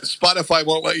Spotify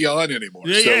won't let you on anymore.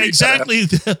 Yeah, So exactly.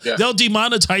 They'll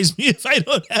demonetize me if I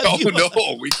don't have you on.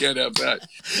 No, we can't have that.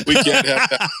 We can't have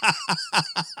that.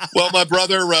 Well, my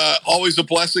brother, always a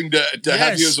blessing to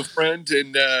have you as a friend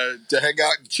and to hang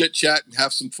out and chit-chat and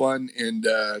have some fun and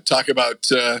talk about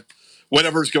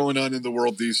whatever's going on in the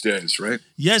world these days, right?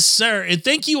 Yes, sir. And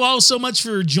thank you all so much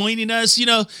for joining us.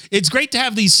 It's great to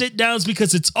have these sit downs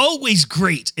because it's always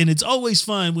great and it's always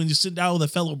fun when you sit down with a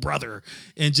fellow brother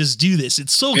and just do this.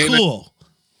 It's so cool.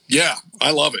 Yeah,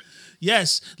 I love it.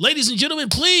 Yes. Ladies and gentlemen,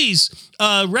 please,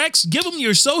 Rex, give them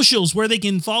your socials where they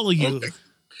can follow you. Okay.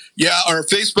 Yeah, our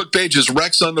Facebook page is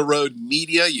Rex on the Road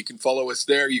Media. You can follow us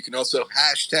there. You can also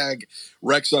hashtag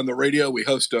Rex on the Radio. We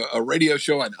host a radio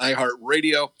show on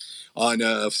iHeartRadio on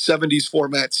a 70s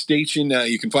format station.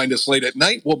 You can find us late at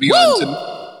night. We'll be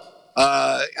on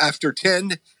after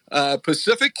 10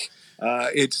 Pacific.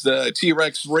 It's the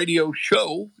T-Rex Radio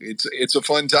Show. It's a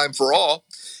fun time for all.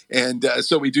 And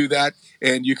so we do that.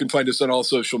 And you can find us on all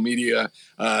social media,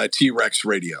 T-Rex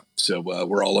Radio. So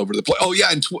we're all over the place. Oh,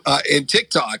 yeah. And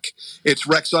TikTok, it's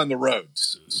Rex on the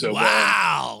Roads. So,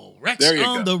 wow. Rex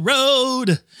on the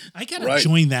Road. I got to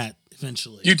join that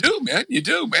eventually. You do, man.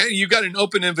 You got an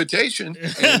open invitation.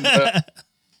 And,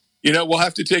 we'll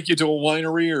have to take you to a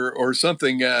winery or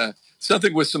something,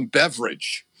 something with some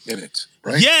beverage in it,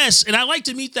 right? Yes. And I like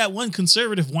to meet that one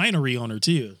conservative winery owner,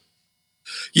 too.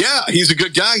 Yeah, he's a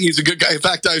good guy. In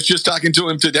fact, I was just talking to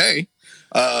him today.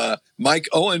 Mike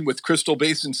Owen with Crystal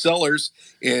Basin Cellars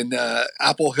in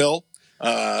Apple Hill,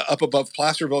 up above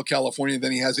Placerville, California.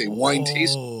 Then he has a wine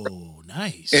tasting. Oh,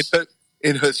 nice.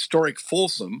 In historic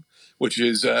Folsom, which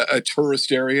is a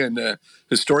tourist area in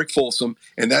historic Folsom,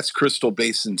 and that's Crystal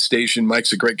Basin Station.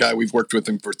 Mike's a great guy. We've worked with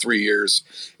him for 3 years,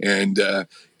 and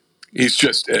he's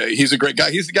a great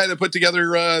guy. He's the guy that put together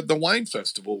the wine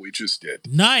festival we just did.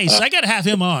 Nice. I got to have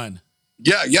him on.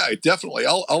 Yeah, definitely.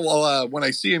 I'll when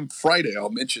I see him Friday, I'll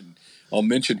mention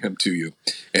him to you,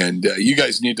 and you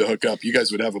guys need to hook up. You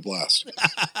guys would have a blast.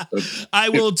 I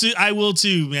will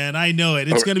too, man. I know it.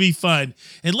 It's going to be fun.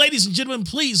 And ladies and gentlemen,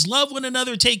 please love one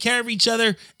another, take care of each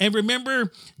other, and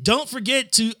remember, don't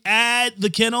forget to add the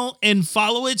Kennel and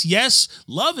follow it. Yes,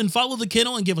 love and follow the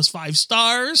Kennel and give us 5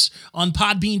 stars on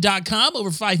Podbean.com. Over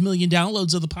 5 million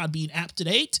downloads of the Podbean app to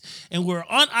date, and we're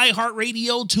on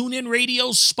iHeartRadio, TuneIn Radio,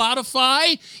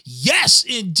 Spotify. Yes,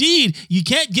 indeed, you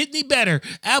can't get any better.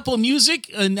 Apple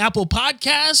Music and Apple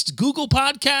Podcasts, Google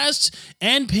Podcasts,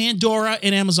 and Pandora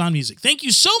and Amazon Music. Thank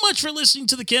you so much for listening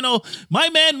to The Kennel. My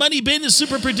man, Money Bin, the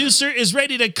super producer, is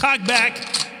ready to cock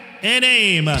back and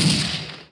aim.